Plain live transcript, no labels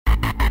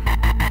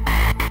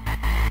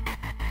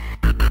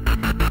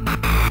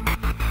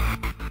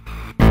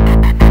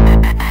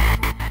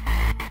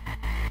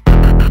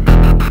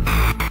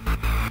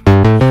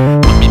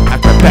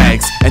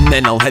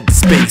then I'll head to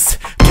space.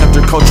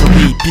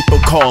 Counterculturally, people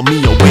call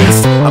me a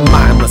waste. A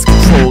mind less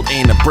controlled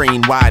and a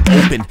brain wide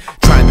open,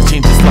 trying to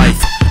change his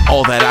life.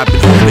 All that I've been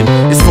hoping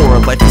is for a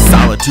life of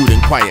solitude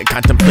and quiet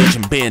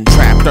contemplation. Been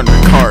trapped under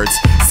cards,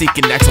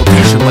 seeking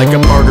exaltation like a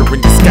martyr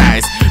in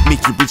disguise.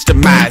 Make you reach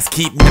demise,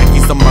 keep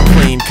Nikes on my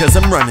plane, cause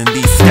I'm running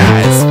these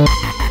skies.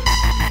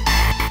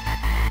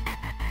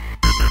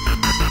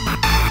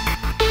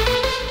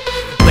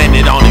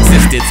 Landed on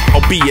existence,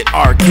 albeit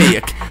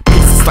archaic.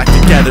 Pieces slack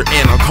together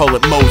and I'll call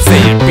it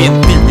mosaic.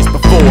 Been theories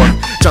before,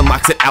 John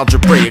Locke's at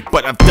algebraic,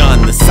 but I've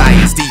done the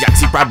science,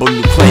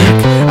 deoxyribonucleic.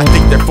 I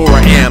think therefore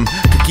I am,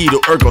 cogito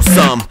ergo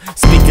sum,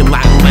 speaking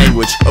Latin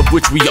language, of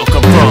which we all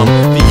come from.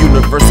 The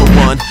universal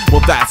one,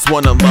 well that's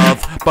one I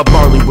love. Bob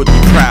Marley would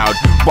be proud,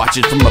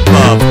 watching from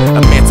above.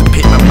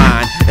 Emancipate my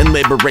mind and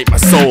liberate my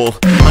soul.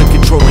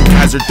 Uncontrolling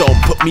Kaiser, don't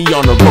put me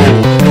on a roll.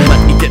 Don't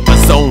let me get my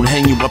zone,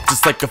 hang you up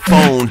just like a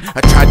phone.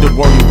 I tried to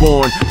warn you,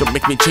 don't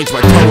make me change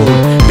my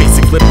tone.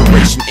 Basic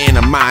liberation and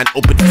a mind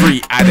open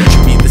free. I'd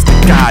attribute this to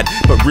God,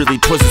 but really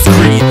 'twas his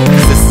creed.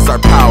 Cause this is our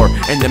power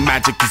and the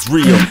magic is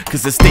real.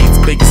 Cause the state's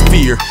biggest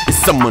fear is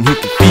someone who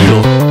can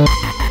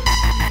feel.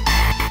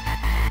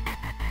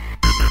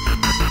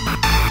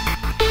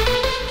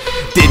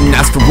 Didn't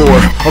ask for war,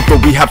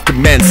 although we have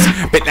commenced.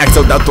 Been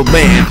exiled out the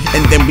land,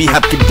 and then we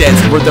have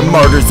condensed. We're the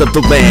martyrs of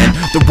the land,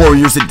 the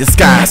warriors in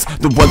disguise,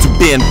 the ones who've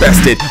been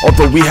bested,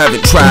 although we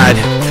haven't tried.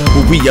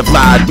 Well, we have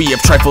lied, we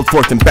have trifled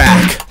forth and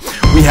back.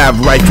 We have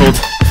rifled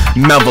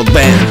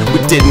malevolent. We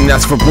didn't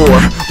ask for war,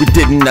 we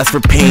didn't ask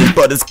for pain,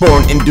 but it's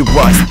born into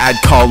us, I'd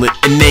call it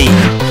innate.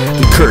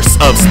 The curse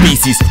of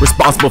species,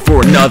 responsible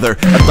for another.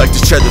 I'd like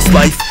to share this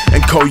life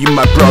and call you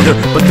my brother,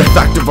 but the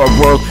fact of our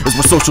world is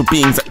we're social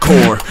beings at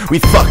core. We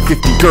fuck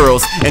 50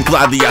 girls and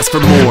gladly ask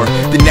for more.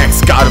 The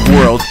next god of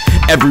world,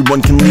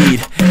 everyone can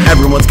lead.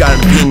 Everyone's got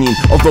an opinion,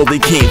 although they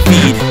can't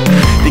feed.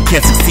 They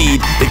can't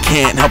succeed, they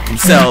can't help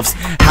themselves.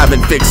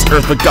 Haven't fixed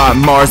Earth but got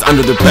Mars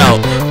under their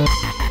belt.